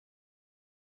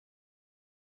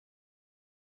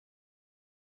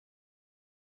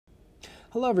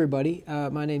Hello, everybody.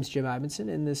 My name is Jim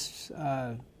Ibenson, and this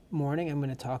morning I'm going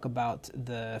to talk about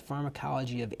the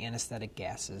pharmacology of anesthetic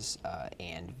gases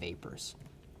and vapors.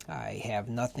 I have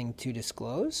nothing to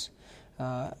disclose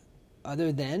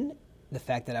other than the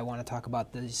fact that I want to talk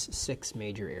about these 6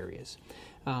 major areas.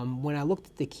 When I looked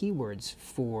at the keywords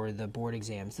for the board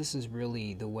exams, this is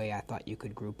really the way I thought you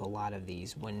could group a lot of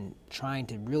these when trying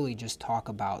to really just talk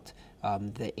about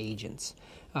the agents.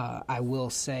 I will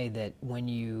say that when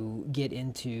you get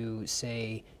into,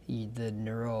 say, the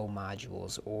neuro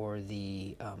modules or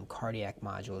the cardiac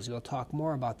modules, you'll talk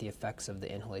more about the effects of the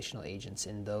inhalational agents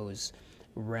in those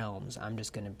realms. I'm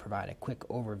just going to provide a quick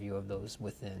overview of those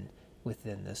within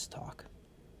this talk.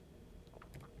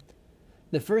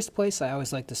 The first place I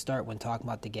always like to start when talking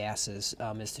about the gases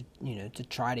is to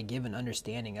try to give an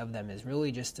understanding of them, is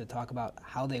really just to talk about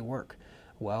how they work.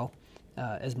 Well,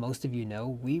 as most of you know,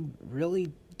 we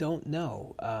really don't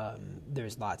know.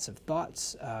 There's lots of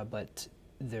thoughts, but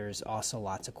there's also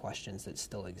lots of questions that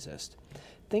still exist.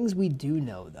 Things we do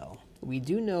know, though. We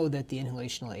do know that the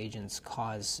inhalational agents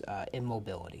cause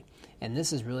immobility, and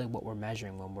this is really what we're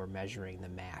measuring when we're measuring the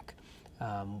MAC.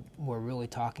 We're really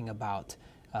talking about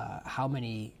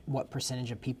what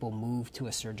percentage of people move to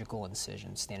a surgical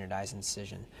incision, standardized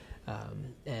incision.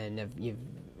 And if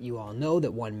you all know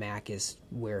that 1 MAC is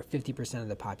where 50% of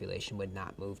the population would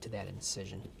not move to that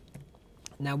incision.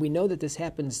 Now, we know that this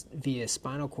happens via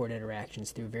spinal cord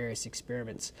interactions through various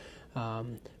experiments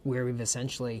where we've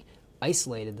essentially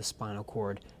isolated the spinal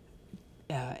cord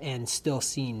and still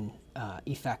seen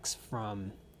effects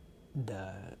from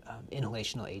the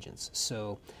inhalational agents.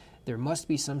 So there must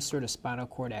be some sort of spinal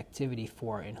cord activity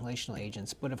for inhalational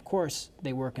agents, but of course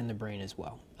they work in the brain as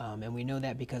well. And we know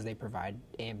that because they provide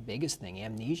a biggest thing,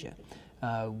 amnesia.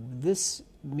 This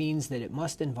means that it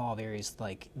must involve areas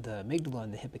like the amygdala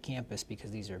and the hippocampus,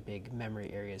 because these are big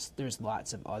memory areas. There's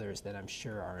lots of others that I'm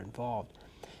sure are involved.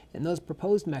 And those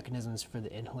proposed mechanisms for the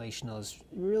inhalationals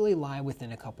really lie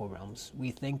within a couple realms. We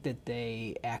think that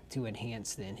they act to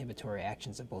enhance the inhibitory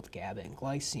actions of both GABA and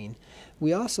glycine.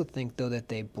 We also think, though, that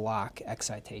they block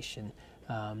excitation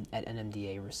at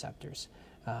NMDA receptors.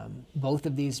 Both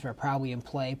of these are probably in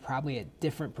play, probably at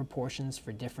different proportions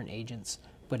for different agents.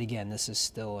 But again, this is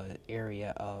still an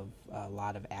area of a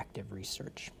lot of active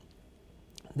research.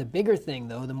 The bigger thing,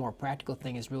 though, the more practical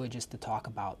thing, is really just to talk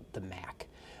about the MAC.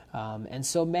 And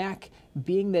so MAC,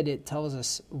 being that it tells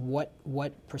us what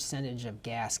percentage of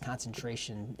gas,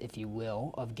 concentration, if you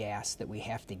will, of gas that we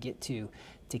have to get to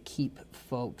keep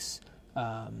folks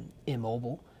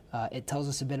immobile, it tells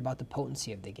us a bit about the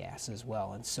potency of the gas as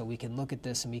well. And so we can look at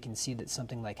this and we can see that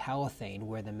something like halothane,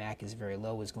 where the MAC is very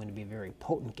low, is going to be a very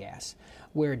potent gas,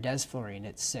 where desflurane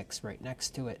at 6 right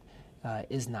next to it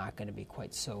is not going to be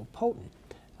quite so potent.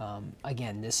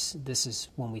 Again, this is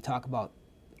when we talk about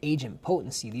agent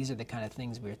potency, these are the kind of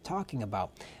things we're talking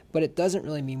about, but it doesn't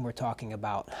really mean we're talking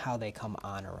about how they come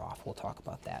on or off. We'll talk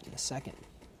about that in a second.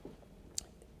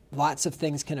 Lots of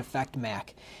things can affect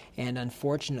MAC, and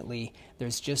unfortunately,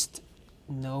 there's just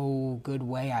no good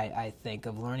way, I think,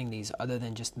 of learning these other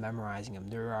than just memorizing them.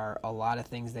 There are a lot of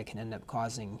things that can end up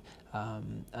causing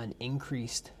an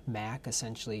increased MAC,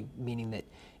 essentially meaning that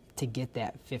to get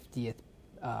that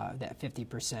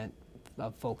 50%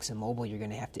 of folks immobile, you're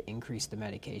going to have to increase the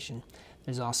medication.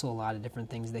 There's also a lot of different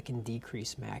things that can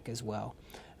decrease MAC as well.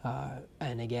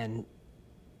 And again,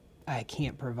 I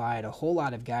can't provide a whole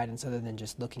lot of guidance other than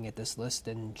just looking at this list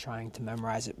and trying to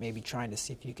memorize it, maybe trying to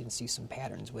see if you can see some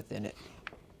patterns within it.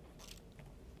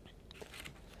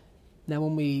 Now,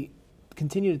 when we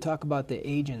continue to talk about the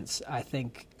agents, I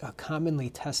think commonly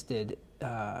tested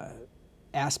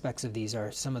aspects of these are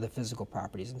some of the physical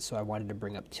properties, and so I wanted to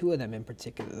bring up 2 of them in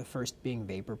particular, the first being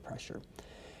vapor pressure.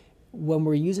 When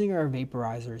we're using our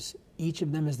vaporizers, each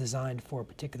of them is designed for a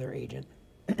particular agent.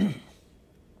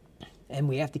 And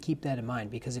we have to keep that in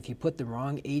mind, because if you put the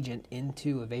wrong agent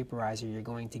into a vaporizer, you're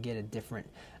going to get a different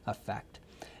effect.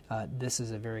 This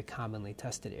is a very commonly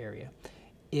tested area.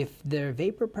 If the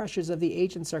vapor pressures of the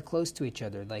agents are close to each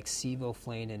other, like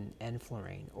sevoflurane and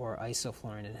enflurane, or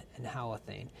isoflurane and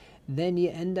halothane, then you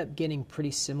end up getting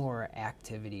pretty similar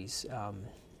activities,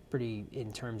 pretty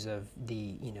in terms of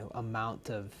the amount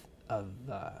of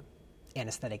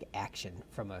anesthetic action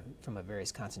from a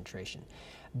various concentration.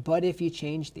 But if you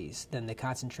change these, then the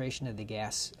concentration of the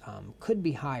gas could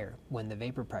be higher when the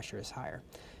vapor pressure is higher.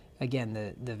 Again,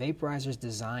 the vaporizer is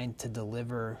designed to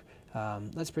deliver,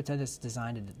 let's pretend it's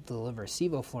designed to deliver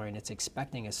sevoflurane. It's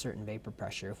expecting a certain vapor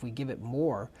pressure. If we give it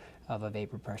more of a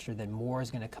vapor pressure, then more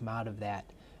is going to come out of that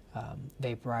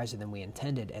vaporizer than we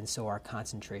intended, and so our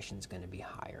concentration is going to be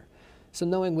higher. So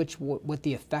knowing what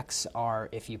the effects are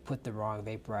if you put the wrong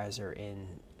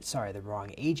the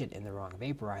wrong agent in the wrong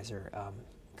vaporizer,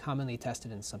 commonly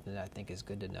tested, and something that I think is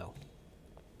good to know.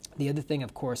 The other thing,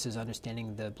 of course, is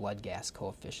understanding the blood gas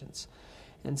coefficients.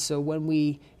 And so when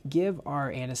we give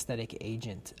our anesthetic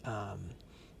agent,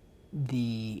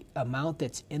 the amount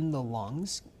that's in the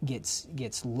lungs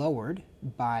gets lowered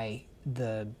by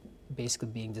the basically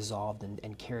being dissolved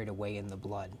and carried away in the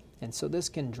blood. And so this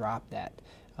can drop that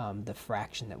the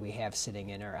fraction that we have sitting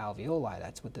in our alveoli.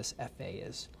 That's what this FA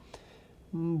is.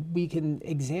 We can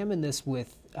examine this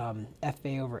with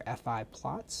FA over FI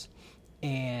plots.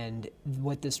 And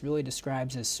what this really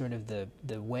describes is sort of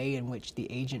the way in which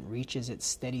the agent reaches its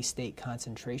steady state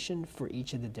concentration for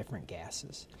each of the different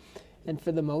gases. And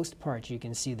for the most part, you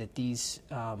can see that these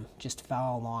just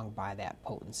follow along by that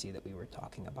potency that we were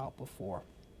talking about before,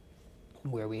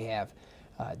 where we have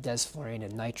desflurane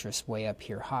and nitrous way up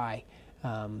here high.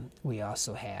 We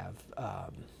also have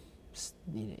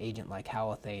an agent like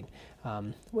halothane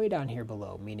way down here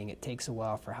below, meaning it takes a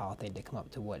while for halothane to come up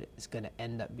to what is going to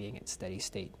end up being its steady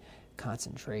state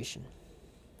concentration.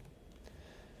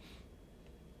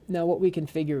 Now what we can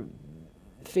figure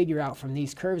out from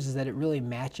these curves is that it really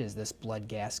matches this blood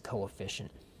gas coefficient.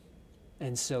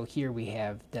 And so here we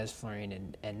have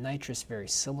desflurane and nitrous very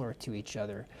similar to each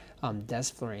other.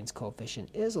 Desflurane's coefficient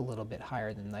is a little bit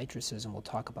higher than nitrous's, and we'll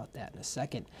talk about that in a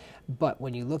second. But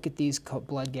when you look at these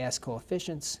blood gas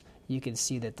coefficients, you can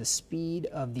see that the speed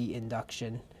of the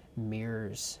induction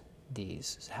mirrors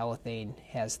these. Halothane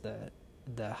has the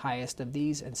highest of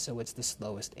these, and so it's the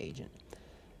slowest agent.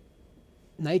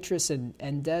 Nitrous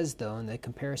and des, though, and the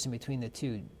comparison between the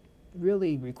two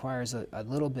really requires a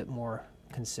little bit more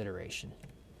consideration.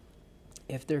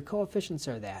 If their coefficients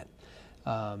are that,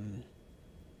 and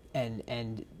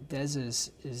des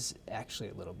is actually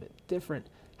a little bit different,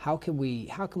 how can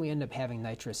we end up having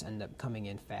nitrous end up coming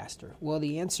in faster? Well,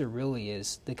 the answer really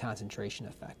is the concentration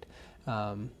effect,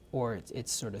 or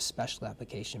its sort of special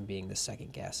application being the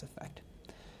second gas effect.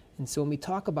 And so when we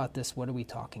talk about this, what are we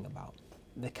talking about?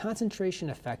 The concentration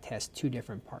effect has two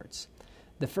different parts.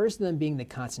 The first of them being the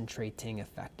concentrating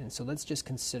effect. And so let's just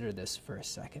consider this for a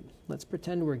second. Let's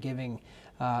pretend we're giving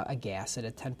a gas at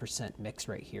a 10% mix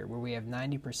right here, where we have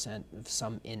 90% of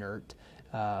some inert,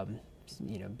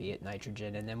 be it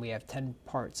nitrogen, and then we have 10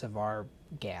 parts of our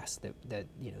gas that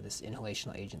this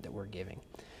inhalational agent that we're giving.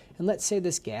 And let's say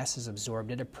this gas is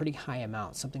absorbed at a pretty high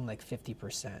amount, something like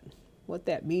 50%. What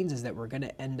that means is that we're going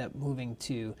to end up moving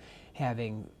to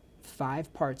having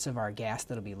 5 parts of our gas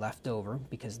that'll be left over,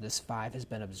 because this 5 has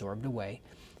been absorbed away,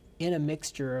 in a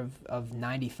mixture of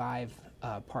 95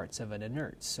 parts of an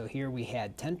inert. So here we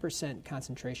had 10%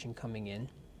 concentration coming in.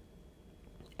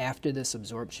 After this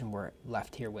absorption, we're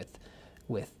left here with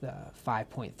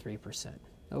 5.3%.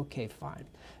 Okay, fine.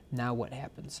 Now what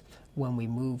happens when we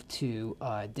move to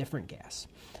a different gas?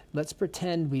 Let's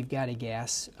pretend we've got a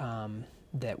gas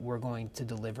that we're going to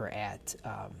deliver at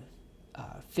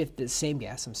the same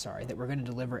gas, that we're going to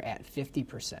deliver at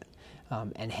 50%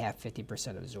 and have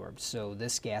 50% absorbed. So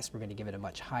this gas, we're going to give it a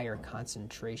much higher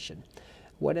concentration.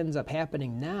 What ends up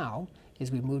happening now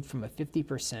is we moved from a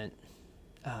 50%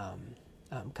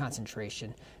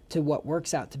 concentration to what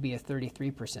works out to be a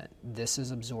 33%. This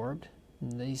is absorbed,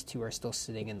 and these two are still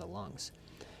sitting in the lungs.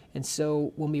 And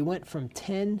so when we went from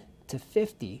 10 to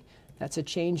 50, that's a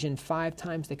change in 5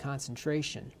 times the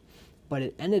concentration. But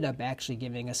it ended up actually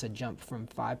giving us a jump from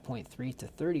 5.3 to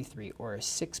 33, or a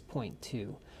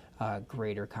 6.2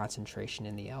 greater concentration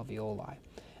in the alveoli.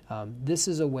 This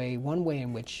is one way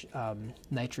in which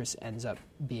nitrous ends up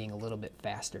being a little bit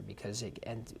faster, because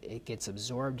it gets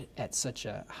absorbed at such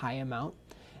a high amount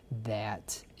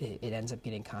that it ends up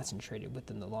getting concentrated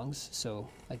within the lungs. So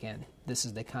again, this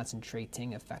is the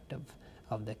concentrating effect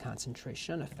of the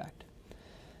concentration effect.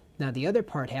 Now the other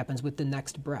part happens with the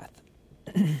next breath.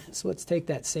 So let's take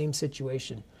that same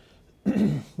situation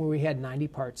where we had 90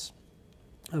 parts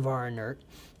of our inert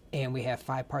and we have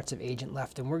 5 parts of agent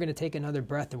left, and we're going to take another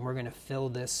breath and we're going to fill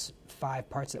this 5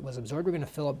 parts that was absorbed, we're going to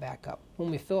fill it back up. When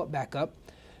we fill it back up,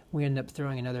 we end up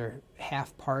throwing another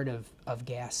half part of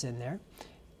gas in there,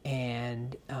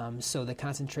 and so the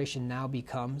concentration now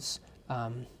becomes,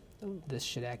 this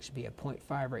should actually be a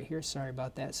 0.5 right here, sorry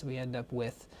about that, so we end up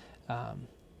with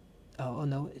oh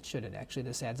no, it shouldn't actually.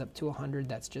 This adds up to 100.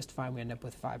 That's just fine. We end up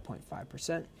with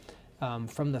 5.5%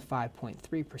 from the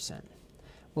 5.3%.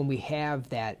 When we have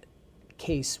that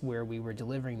case where we were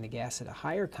delivering the gas at a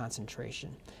higher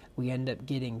concentration, we end up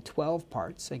getting 12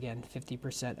 parts, again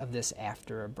 50% of this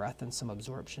after a breath and some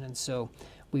absorption. And so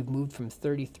we've moved from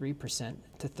 33%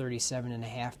 to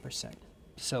 37.5%.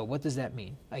 So what does that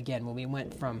mean? Again, when we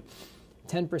went from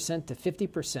 10% to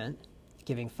 50%,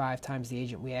 giving 5 times the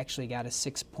agent, we actually got a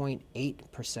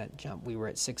 6.8% jump. We were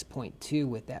at 6.2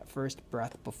 with that first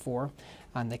breath before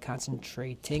on the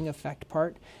concentrating effect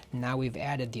part. Now we've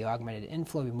added the augmented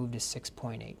inflow, we moved to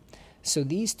 6.8. So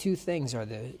these two things are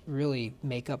really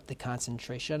make up the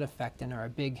concentration effect and are a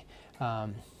big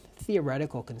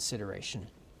theoretical consideration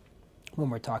when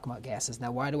we're talking about gases.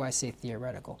 Now, why do I say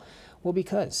theoretical? Well,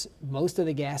 because most of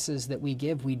the gases that we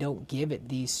don't give at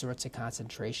these sorts of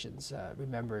concentrations.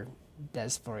 Remember,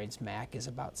 desflurane's MAC is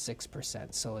about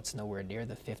 6%, so it's nowhere near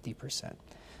the 50%.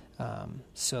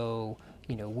 So,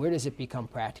 where does it become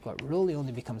practical? It really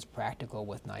only becomes practical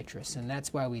with nitrous, and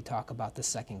that's why we talk about the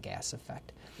second gas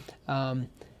effect.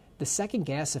 The second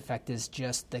gas effect is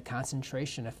just the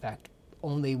concentration effect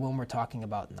only when we're talking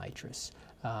about nitrous.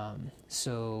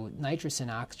 So nitrous and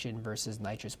oxygen versus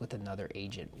nitrous with another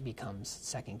agent becomes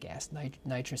second gas.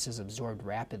 Nitrous is absorbed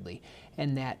rapidly,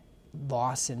 and that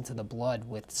loss into the blood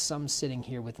with some sitting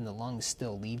here within the lungs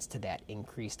still leads to that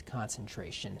increased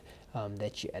concentration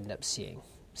that you end up seeing.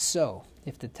 So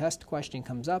if the test question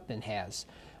comes up and has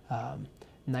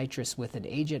nitrous with an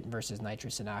agent versus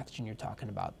nitrous and oxygen, you're talking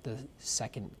about the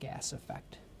second gas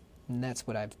effect. And that's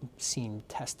what I've seen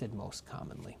tested most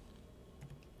commonly.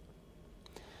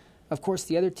 Of course,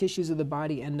 the other tissues of the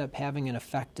body end up having an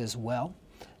effect as well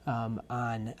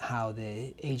on how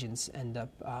the agents end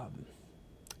up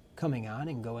coming on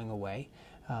and going away.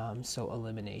 So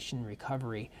elimination,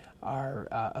 recovery are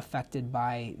affected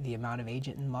by the amount of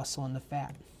agent in muscle and the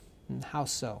fat. And how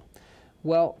so?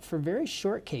 Well, for very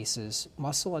short cases,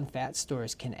 muscle and fat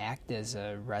stores can act as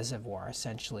a reservoir,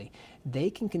 essentially. They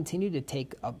can continue to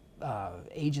take up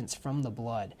agents from the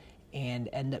blood and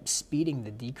end up speeding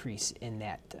the decrease in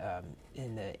that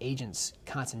in the agent's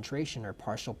concentration or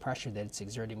partial pressure that it's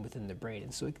exerting within the brain.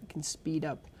 And so it can speed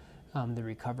up the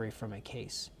recovery from a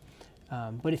case.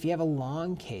 But if you have a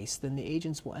long case, then the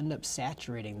agents will end up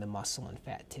saturating the muscle and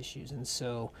fat tissues. And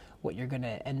so what you're going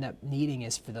to end up needing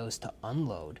is for those to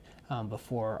unload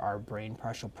before our brain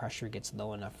partial pressure gets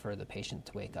low enough for the patient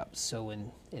to wake up. So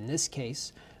in this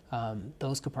case,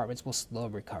 those compartments will slow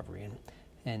recovery.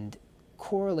 And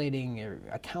correlating or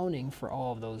accounting for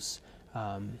all of those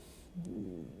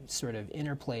sort of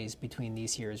interplays between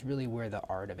these here is really where the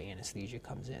art of anesthesia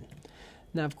comes in.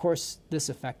 Now, of course, this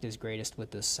effect is greatest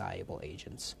with the soluble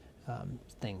agents,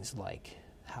 things like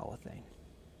halothane.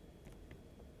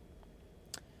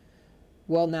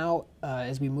 Well, now,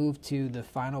 as we move to the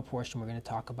final portion, we're going to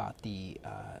talk about the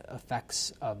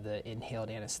effects of the inhaled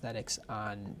anesthetics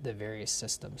on the various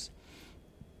systems.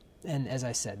 And as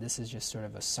I said, this is just sort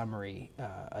of a summary,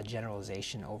 a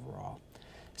generalization overall.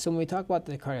 So when we talk about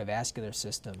the cardiovascular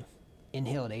system,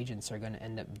 inhaled agents are going to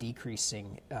end up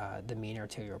decreasing the mean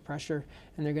arterial pressure,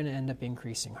 and they're going to end up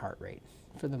increasing heart rate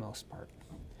for the most part.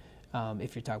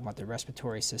 If you're talking about the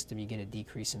respiratory system, you get a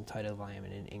decrease in tidal volume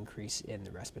and an increase in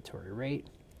the respiratory rate.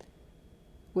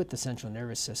 With the central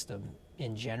nervous system,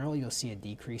 in general, you'll see a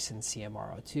decrease in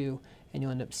CMRO2, and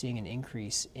you'll end up seeing an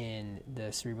increase in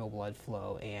the cerebral blood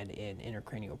flow and in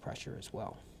intracranial pressure as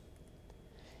well.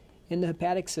 In the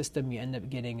hepatic system, you end up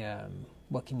getting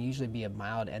what can usually be a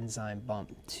mild enzyme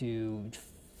bump to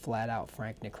flat-out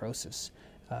frank necrosis,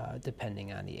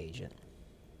 depending on the agent.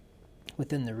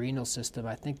 Within the renal system,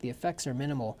 I think the effects are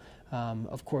minimal.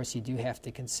 Of course, you do have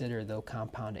to consider, though,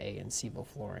 compound A and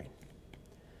sevoflurane.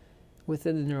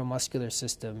 Within the neuromuscular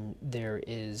system, there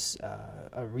is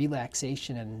a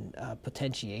relaxation and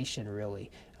potentiation,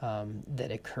 really,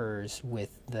 that occurs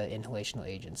with the inhalational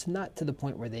agents. Not to the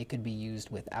point where they could be used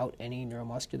without any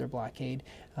neuromuscular blockade,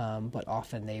 but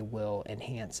often they will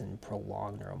enhance and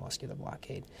prolong neuromuscular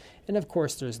blockade. And of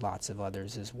course, there's lots of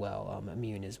others as well.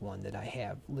 Immune is one that I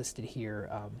have listed here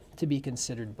to be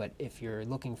considered, but if you're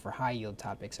looking for high-yield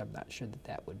topics, I'm not sure that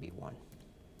that would be one.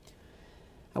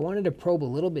 I wanted to probe a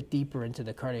little bit deeper into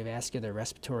the cardiovascular,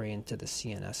 respiratory, into the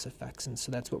CNS effects, and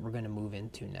so that's what we're going to move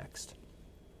into next.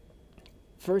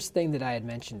 First thing that I had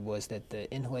mentioned was that the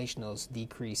inhalationals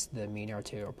decrease the mean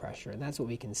arterial pressure, and that's what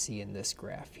we can see in this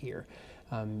graph here.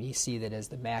 You see that as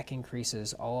the MAC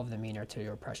increases, all of the mean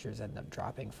arterial pressures end up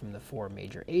dropping from the 4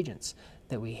 major agents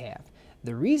that we have.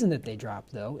 The reason that they drop,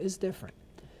 though, is different.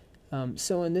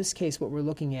 So in this case, what we're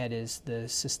looking at is the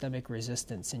systemic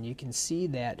resistance, and you can see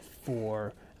that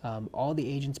for all the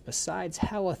agents besides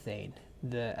halothane,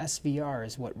 the SVR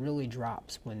is what really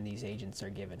drops when these agents are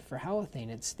given. For halothane,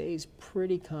 it stays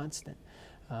pretty constant.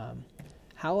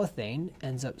 Halothane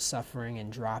ends up suffering and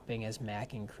dropping as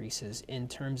MAC increases in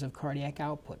terms of cardiac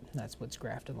output. That's what's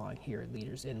graphed along here,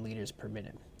 liters per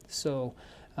minute. So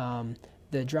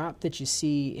the drop that you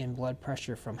see in blood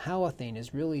pressure from halothane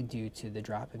is really due to the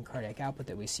drop in cardiac output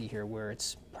that we see here, where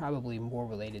it's probably more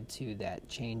related to that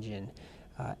change in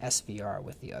SVR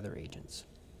with the other agents.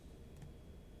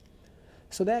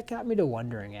 So that got me to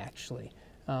wondering, actually,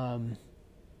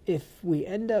 if we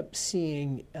end up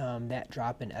seeing that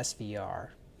drop in SVR,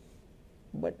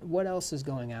 what else is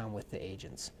going on with the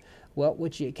agents? Well,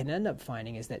 what you can end up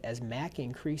finding is that as MAC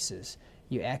increases,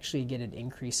 you actually get an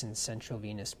increase in central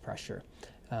venous pressure,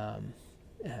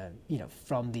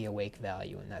 from the awake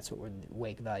value, and that's what we're the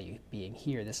awake value being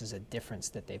here. This is a difference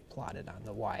that they've plotted on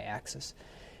the y-axis,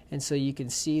 and so you can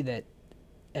see that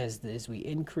as we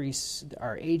increase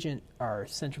our agent, our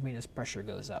central venous pressure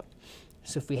goes up.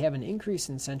 So if we have an increase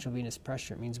in central venous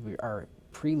pressure, it means our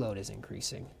preload is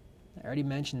increasing. I already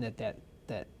mentioned that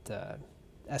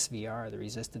SVR, the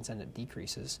resistance, end up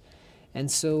decreases. And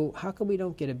so how come we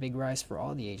don't get a big rise for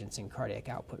all the agents in cardiac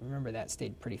output? Remember, that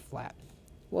stayed pretty flat.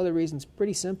 Well, the reason's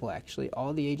pretty simple, actually.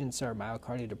 All the agents are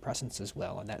myocardial depressants as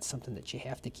well, and that's something that you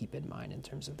have to keep in mind in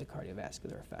terms of the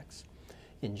cardiovascular effects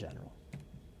in general.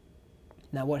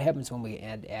 Now, what happens when we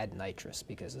add nitrous?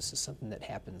 Because this is something that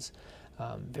happens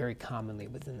very commonly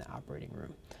within the operating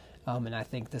room. And I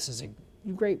think this is a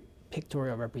great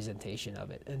pictorial representation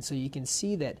of it. And so you can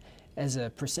see that as a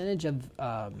percentage of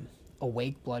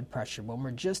awake blood pressure, when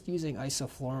we're just using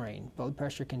isoflurane, blood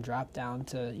pressure can drop down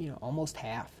to almost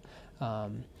half,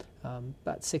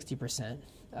 about 60%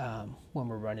 when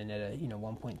we're running at a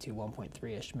 1.2,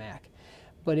 1.3-ish MAC.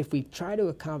 But if we try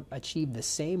to achieve the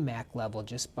same MAC level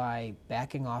just by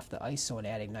backing off the iso and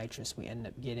adding nitrous, we end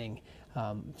up getting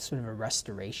sort of a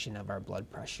restoration of our blood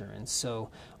pressure. And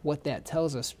so what that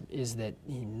tells us is that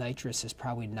nitrous is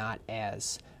probably not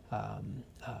as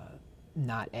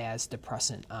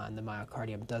depressant on the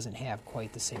myocardium, doesn't have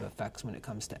quite the same effects when it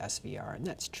comes to SVR, and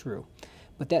that's true.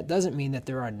 But that doesn't mean that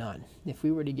there are none. If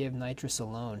we were to give nitrous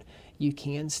alone, you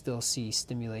can still see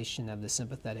stimulation of the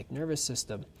sympathetic nervous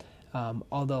system,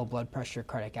 although blood pressure,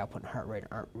 cardiac output, and heart rate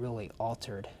aren't really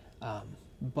altered.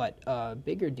 But a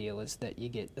bigger deal is that you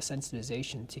get a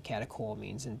sensitization to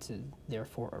catecholamines and to,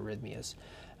 therefore, arrhythmias.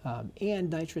 And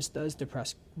nitrous does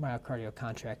depress myocardial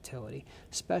contractility,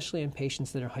 especially in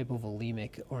patients that are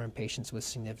hypovolemic or in patients with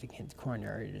significant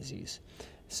coronary disease.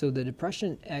 So the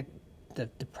depressant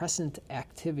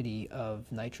activity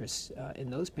of nitrous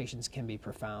in those patients can be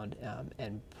profound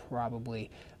and probably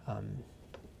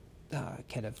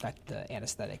can affect the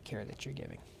anesthetic care that you're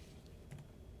giving.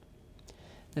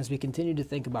 As we continue to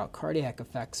think about cardiac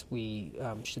effects, we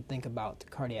should think about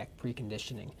cardiac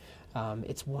preconditioning.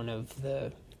 It's one of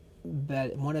the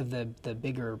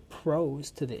bigger pros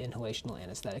to the inhalational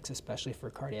anesthetics, especially for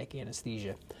cardiac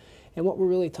anesthesia. And what we're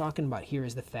really talking about here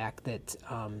is the fact that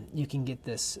you can get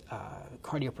this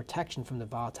cardioprotection from the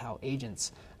volatile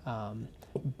agents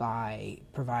by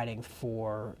providing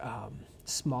for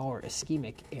smaller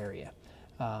ischemic area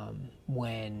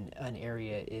when an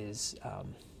area is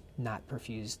not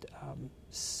perfused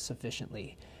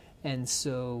sufficiently. And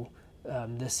so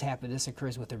this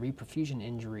occurs with a reperfusion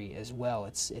injury as well.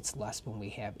 It's less when we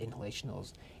have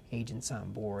inhalational agents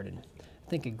on board. And I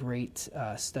think a great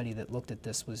study that looked at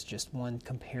this was just one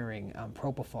comparing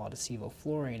propofol to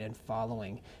sevoflurane and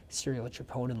following serial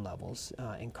troponin levels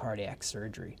in cardiac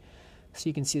surgery. So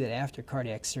you can see that after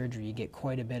cardiac surgery, you get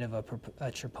quite a bit of a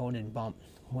troponin bump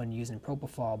when using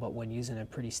propofol, but when using a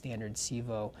pretty standard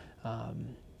sevo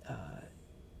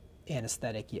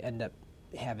anesthetic, you end up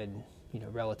having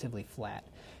relatively flat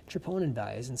troponin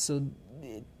values. And so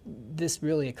this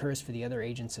really occurs for the other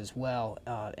agents as well,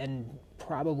 and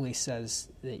probably says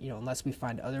that unless we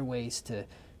find other ways to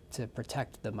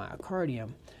protect the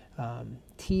myocardium,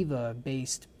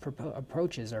 TIVA-based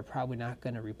approaches are probably not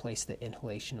going to replace the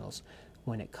inhalationals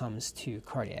when it comes to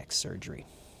cardiac surgery.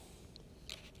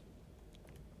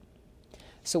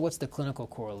 So what's the clinical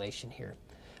correlation here?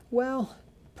 Well,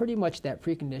 pretty much that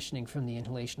preconditioning from the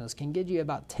inhalationals can give you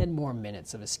about 10 more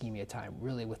minutes of ischemia time,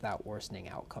 really without worsening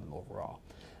outcome overall.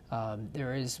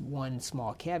 There is one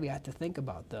small caveat to think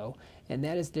about, though, and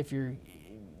that is that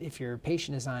if your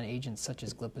patient is on agents such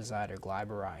as glipizide or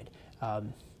glyburide,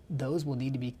 those will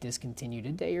need to be discontinued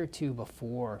a day or two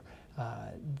before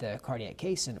the cardiac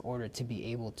case in order to be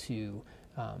able to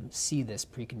see this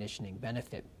preconditioning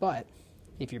benefit. But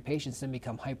if your patients then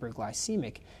become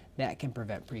hyperglycemic, that can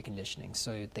prevent preconditioning.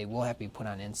 So they will have to be put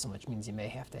on insulin, which means you may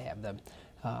have to have them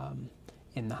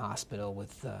in the hospital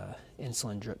with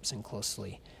insulin drips and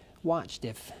closely watched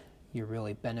if you're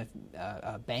really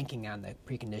banking on the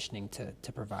preconditioning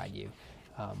to provide you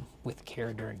with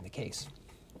care during the case.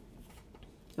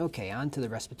 Okay, on to the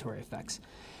respiratory effects.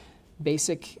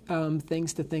 basic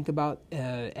things to think about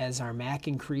as our MAC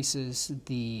increases,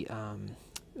 the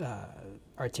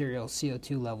arterial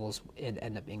CO2 levels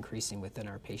end up increasing within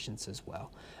our patients as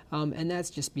well. And that's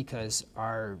just because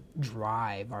our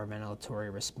drive, our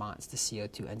ventilatory response to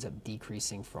CO2 ends up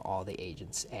decreasing for all the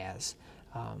agents as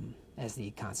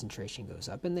the concentration goes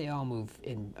up. And they all move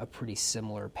in a pretty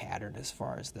similar pattern as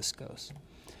far as this goes.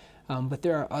 But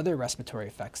there are other respiratory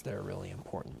effects that are really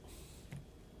important.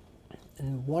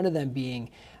 And one of them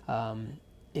being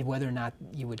whether or not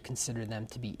you would consider them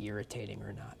to be irritating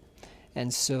or not.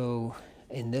 And so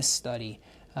in this study,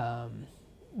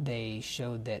 they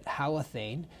showed that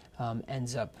halothane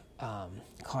ends up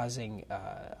causing,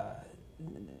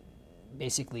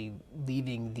 basically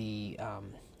leaving the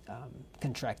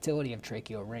contractility of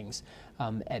tracheal rings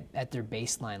at their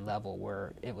baseline level,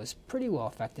 where it was pretty well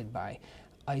affected by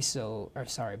by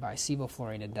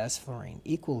sevoflurane and desflurane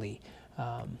equally.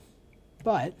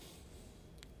 But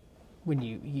when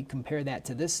you compare that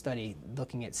to this study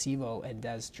looking at Sevo and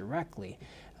Des directly,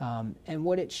 and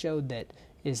what it showed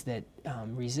is that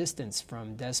resistance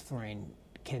from desflurane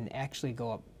can actually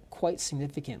go up quite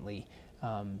significantly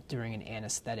during an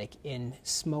anesthetic in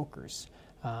smokers,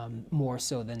 more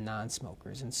so than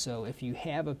non-smokers. And so if you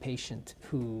have a patient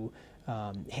who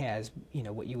has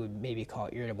what you would maybe call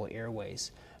irritable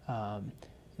airways,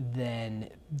 then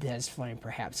desflurane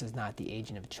perhaps is not the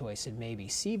agent of choice, and maybe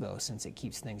Sevo, since it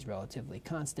keeps things relatively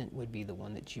constant, would be the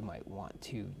one that you might want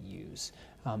to use.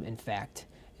 In fact,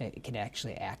 it can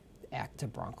actually act to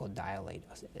bronchodilate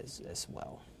as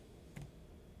well.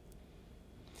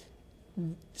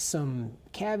 Some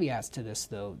caveats to this,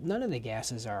 though: none of the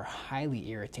gases are highly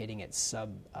irritating at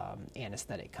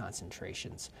sub-anesthetic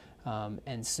concentrations.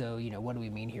 And so, what do we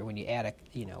mean here? When you add a,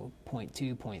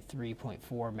 0.2, 0.3,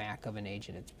 0.4 MAC of an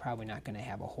agent, it's probably not going to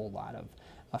have a whole lot of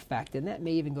effect. And that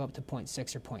may even go up to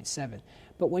 0.6 or 0.7.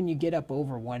 But when you get up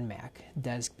over 1 MAC,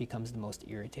 Des becomes the most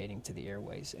irritating to the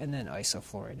airways, and then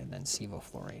isoflurane, and then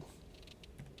sevoflurane.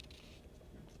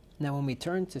 Now, when we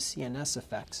turn to CNS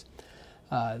effects,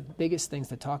 biggest things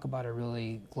to talk about are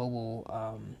really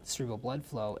global cerebral blood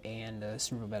flow and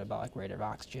cerebral metabolic rate of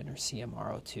oxygen, or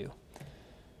CMRO2.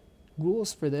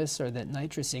 Rules for this are that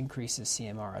nitrous increases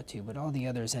CMRO2, but all the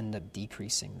others end up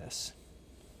decreasing this.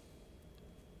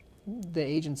 The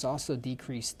agents also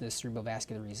decrease the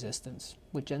cerebrovascular resistance,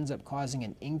 which ends up causing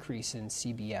an increase in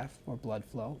CBF, or blood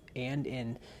flow, and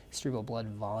in cerebral blood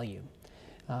volume.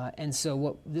 And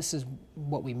so this is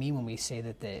what we mean when we say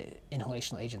that the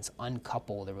inhalational agents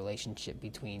uncouple the relationship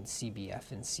between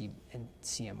CBF and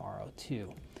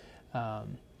CMRO2.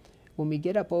 When we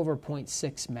get up over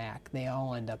 0.6 MAC, they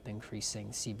all end up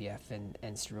increasing CBF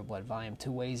and cerebral blood volume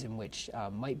to ways in which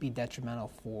might be detrimental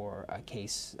for a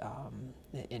case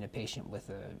in a patient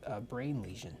with a brain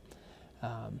lesion.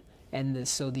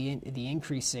 So the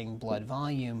increasing blood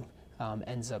volume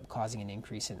ends up causing an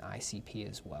increase in ICP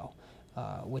as well.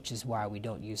 Which is why we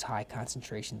don't use high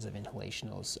concentrations of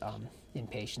inhalationals in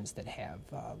patients that have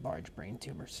large brain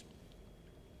tumors.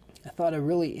 I thought a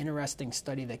really interesting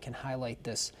study that can highlight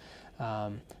this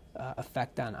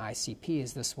effect on ICP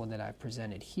is this one that I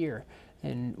presented here.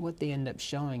 And what they end up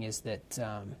showing is that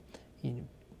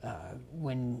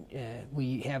when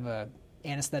we have a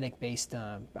anesthetic based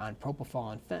on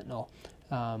propofol and fentanyl,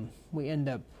 we end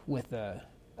up with a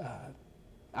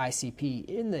ICP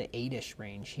in the 8-ish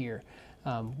range here,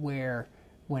 where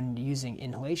when using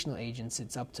inhalational agents,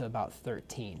 it's up to about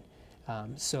 13.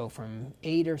 So from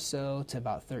 8 or so to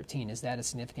about 13, is that a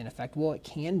significant effect? Well, it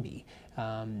can be,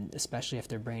 especially if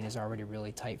their brain is already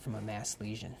really tight from a mass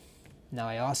lesion. Now,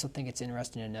 I also think it's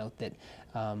interesting to note that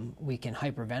we can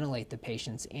hyperventilate the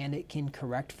patients, and it can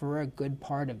correct for a good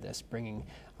part of this, bringing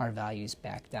our values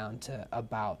back down to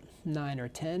about 9 or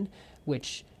 10,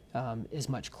 which is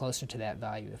much closer to that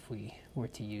value if we were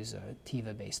to use a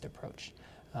TIVA-based approach.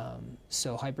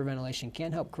 So hyperventilation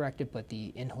can help correct it, but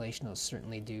the inhalationals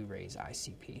certainly do raise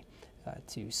ICP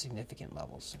to significant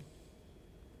levels.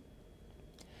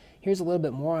 Here's a little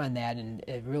bit more on that, and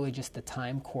really just the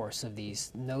time course of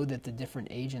these. Know that the different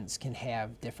agents can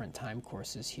have different time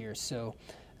courses here. So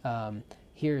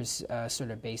here's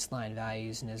sort of baseline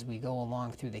values, and as we go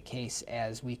along through the case,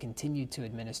 as we continue to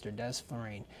administer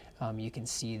desflurane, you can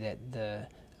see that the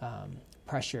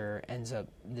pressure ends up,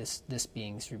 this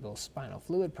being cerebral spinal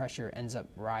fluid pressure, ends up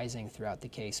rising throughout the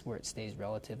case where it stays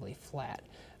relatively flat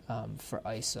for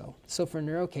ISO. So for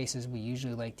neuro cases, we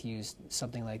usually like to use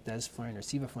something like desflurane or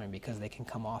sevoflurane because they can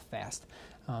come off fast.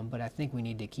 But I think we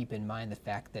need to keep in mind the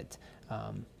fact that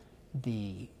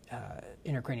the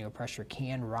intracranial pressure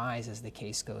can rise as the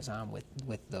case goes on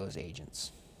with those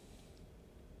agents.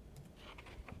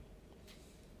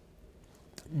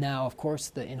 Now, of course,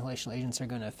 the inhalational agents are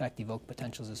going to affect evoked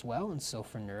potentials as well, and so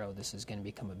for neuro, this is going to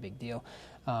become a big deal.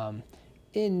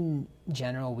 In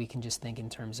general, we can just think in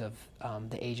terms of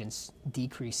the agents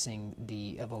decreasing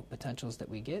the evoked potentials that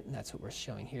we get, and that's what we're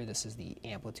showing here. This is the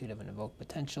amplitude of an evoked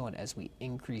potential, and as we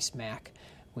increase MAC,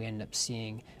 we end up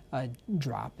seeing a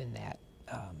drop in that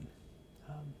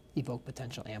evoked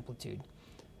potential amplitude.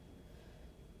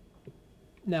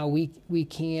 Now we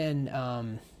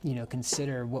can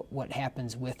consider what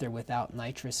happens with or without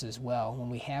nitrous as well. When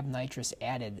we have nitrous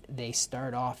added, they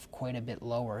start off quite a bit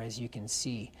lower, as you can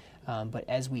see, but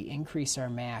as we increase our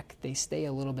MAC, they stay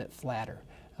a little bit flatter,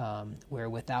 where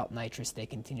without nitrous they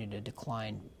continue to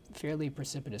decline fairly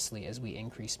precipitously as we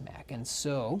increase MAC. And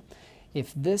so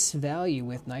if this value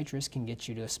with nitrous can get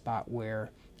you to a spot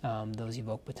where those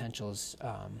evoked potentials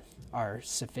are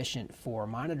sufficient for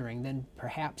monitoring, then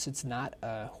perhaps it's not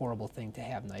a horrible thing to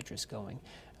have nitrous going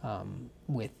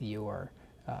with your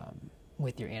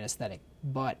anesthetic.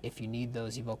 But if you need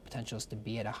those evoked potentials to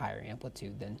be at a higher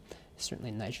amplitude, then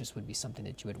certainly nitrous would be something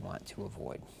that you would want to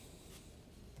avoid.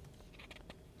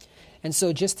 And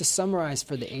so just to summarize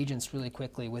for the agents really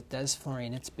quickly, with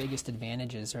desflurane, its biggest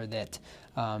advantages are that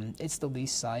it's the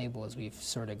least soluble, as we've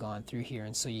sort of gone through here,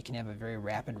 and so you can have a very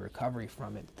rapid recovery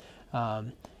from it.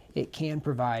 It can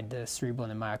provide the cerebral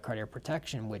and the myocardial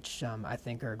protection, which I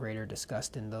think are greater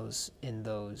discussed in those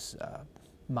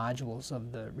modules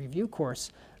of the review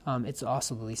course. It's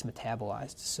also the least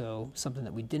metabolized, so something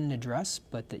that we didn't address,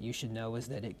 but that you should know is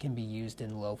that it can be used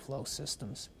in low-flow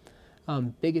systems.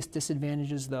 Biggest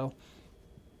disadvantages, though,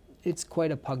 it's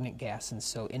quite a pungent gas, and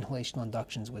so inhalational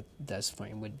inductions with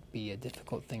desflurane would be a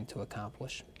difficult thing to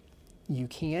accomplish. You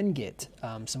can get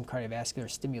some cardiovascular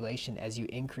stimulation as you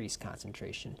increase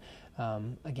concentration.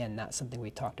 Again, not something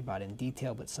we talked about in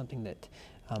detail, but something that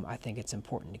I think it's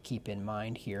important to keep in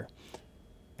mind here.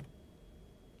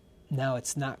 Now,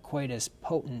 it's not quite as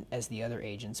potent as the other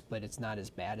agents, but it's not as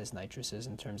bad as nitrous is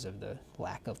in terms of the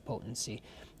lack of potency.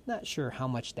 Not sure how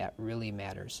much that really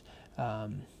matters,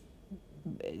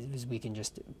 as we can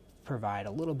just provide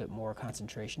a little bit more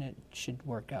concentration. It should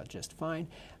work out just fine,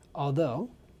 although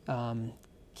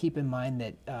keep in mind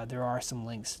that there are some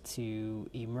links to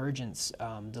emergence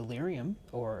delirium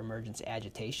or emergence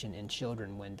agitation in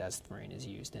children when desflurane is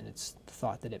used, and it's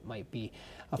thought that it might be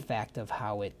a fact of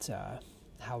how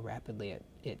rapidly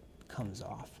it comes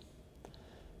off.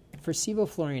 For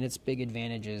sevoflurane, its big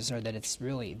advantages are that it's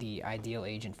really the ideal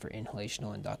agent for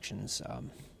inhalational inductions.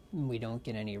 We don't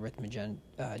get any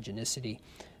arrhythmogenicity,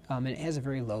 and it has a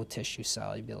very low tissue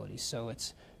solubility, so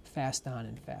it's fast on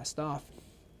and fast off.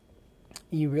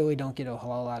 You really don't get a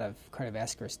whole lot of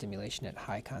cardiovascular stimulation at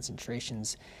high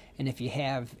concentrations, and if you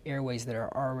have airways that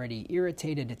are already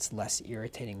irritated, it's less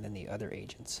irritating than the other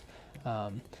agents.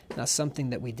 Now, something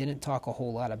that we didn't talk a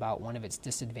whole lot about, one of its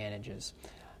disadvantages,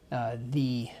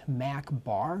 the MAC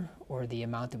bar, or the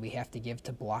amount that we have to give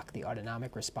to block the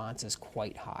autonomic response, is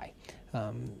quite high.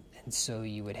 And so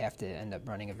you would have to end up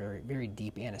running a very, very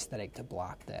deep anesthetic to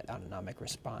block that autonomic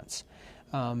response.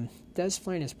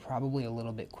 Desflurane is probably a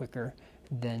little bit quicker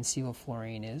than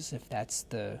sevoflurane is, if that's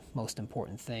the most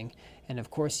important thing. And of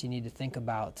course, you need to think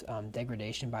about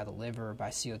degradation by the liver, by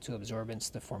CO2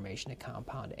 absorbance, the formation of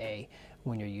compound A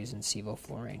when you're using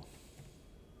sevoflurane.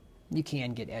 You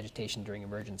can get agitation during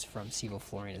emergence from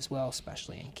sevoflurane as well,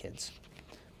 especially in kids.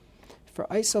 For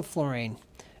isoflurane,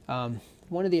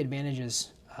 one of the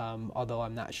advantages, although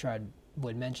I'm not sure I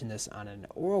would mention this on an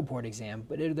oral board exam,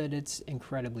 but that it's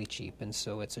incredibly cheap, and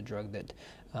so it's a drug that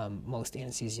most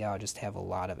anesthesiologists have a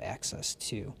lot of access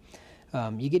to.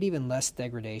 You get even less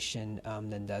degradation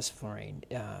than desflurane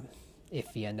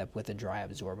if you end up with a dry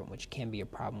absorbent, which can be a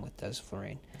problem with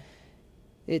desflurane.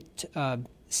 It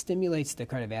stimulates the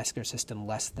cardiovascular system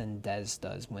less than des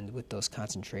does with those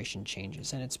concentration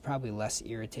changes, and it's probably less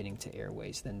irritating to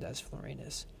airways than desflurane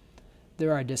is.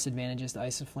 There are disadvantages to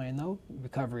isoflurane, though.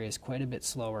 Recovery is quite a bit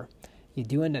slower. You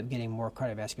do end up getting more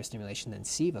cardiovascular stimulation than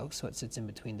sevo, so it sits in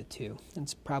between the two.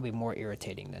 It's probably more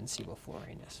irritating than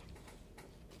sevoflurane is.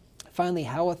 Finally,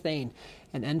 halothane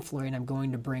and enflurane I'm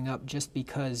going to bring up just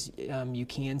because you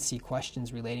can see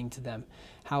questions relating to them.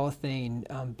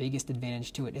 Halothane, biggest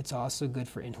advantage to it, it's also good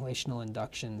for inhalational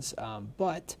inductions,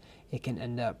 but it can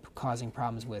end up causing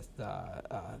problems with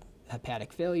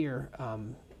hepatic failure,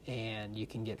 and you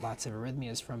can get lots of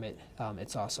arrhythmias from it.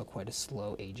 It's also quite a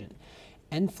slow agent.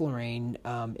 Enflurane,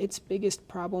 its biggest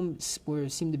problems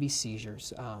seem to be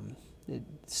seizures.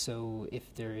 So if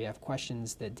you have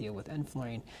questions that deal with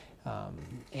enflurane,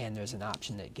 and there's an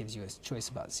option that gives you a choice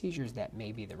about seizures, that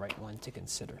may be the right one to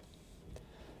consider.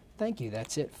 Thank you.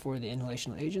 That's it for the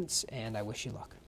inhalational agents, and I wish you luck.